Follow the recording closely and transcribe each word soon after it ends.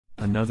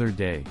Another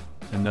day,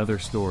 another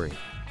story.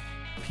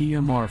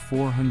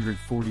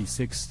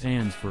 PMR446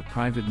 stands for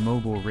Private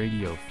Mobile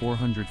Radio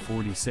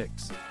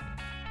 446.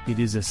 It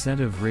is a set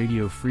of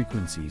radio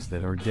frequencies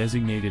that are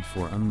designated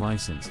for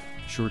unlicensed,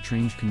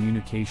 short-range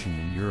communication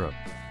in Europe.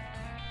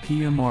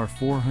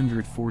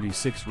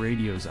 PMR446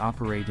 radios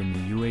operate in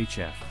the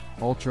UHF,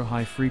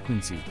 ultra-high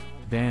frequency,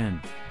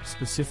 band,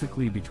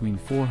 specifically between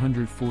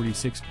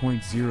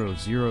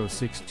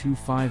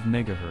 446.00625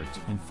 MHz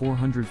and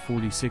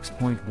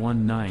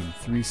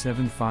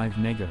 446.19375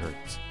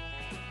 MHz.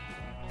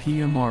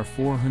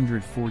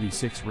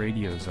 PMR446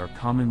 radios are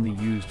commonly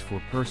used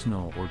for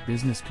personal or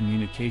business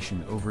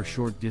communication over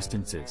short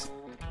distances.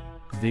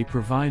 They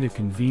provide a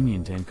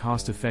convenient and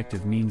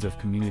cost-effective means of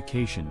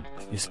communication,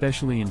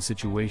 especially in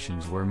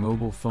situations where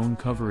mobile phone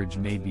coverage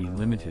may be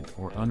limited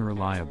or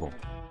unreliable.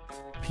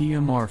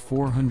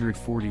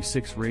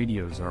 PMR446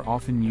 radios are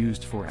often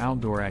used for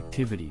outdoor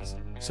activities,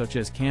 such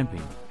as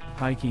camping,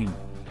 hiking,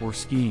 or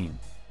skiing,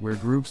 where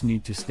groups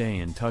need to stay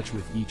in touch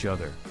with each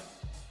other.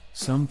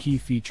 Some key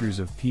features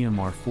of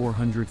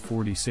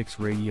PMR446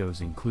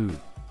 radios include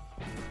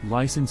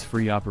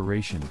license-free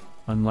operation.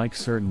 Unlike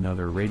certain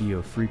other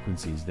radio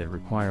frequencies that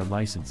require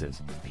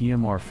licenses,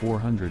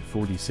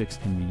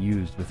 PMR446 can be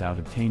used without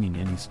obtaining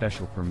any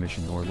special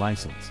permission or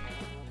license.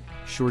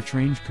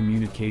 Short-range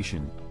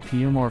communication.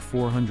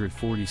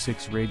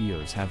 PMR446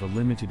 radios have a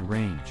limited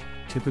range,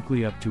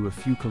 typically up to a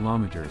few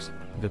kilometers,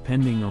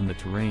 depending on the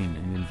terrain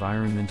and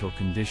environmental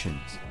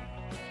conditions.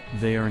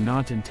 They are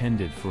not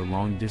intended for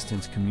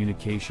long-distance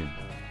communication.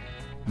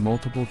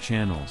 Multiple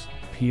channels.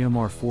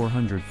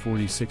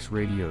 PMR446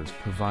 radios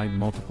provide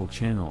multiple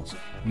channels,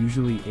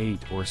 usually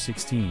 8 or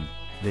 16,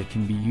 that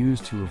can be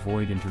used to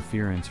avoid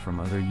interference from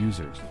other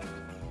users.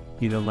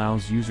 It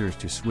allows users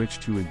to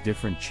switch to a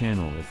different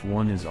channel if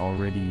one is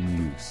already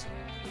in use.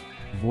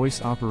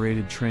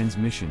 Voice-operated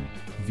transmission,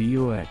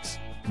 VOX.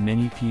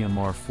 Many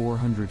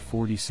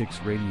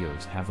PMR446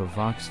 radios have a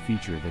VOX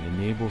feature that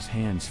enables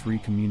hands-free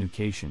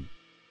communication.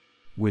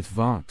 With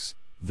VOX,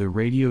 the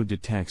radio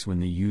detects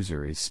when the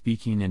user is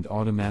speaking and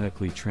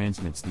automatically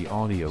transmits the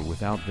audio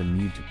without the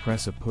need to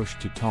press a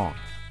push-to-talk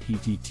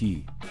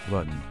 (PTT)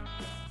 button.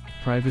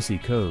 Privacy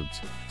codes.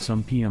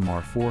 Some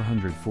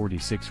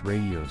PMR446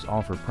 radios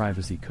offer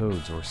privacy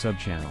codes or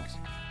subchannels.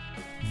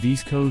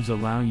 These codes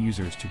allow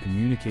users to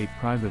communicate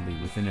privately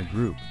within a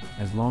group,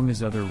 as long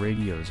as other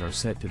radios are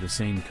set to the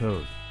same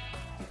code.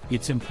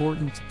 It's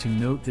important to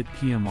note that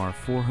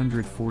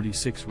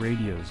PMR446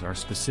 radios are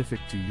specific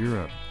to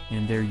Europe,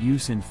 and their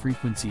use and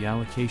frequency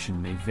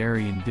allocation may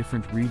vary in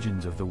different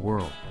regions of the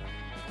world.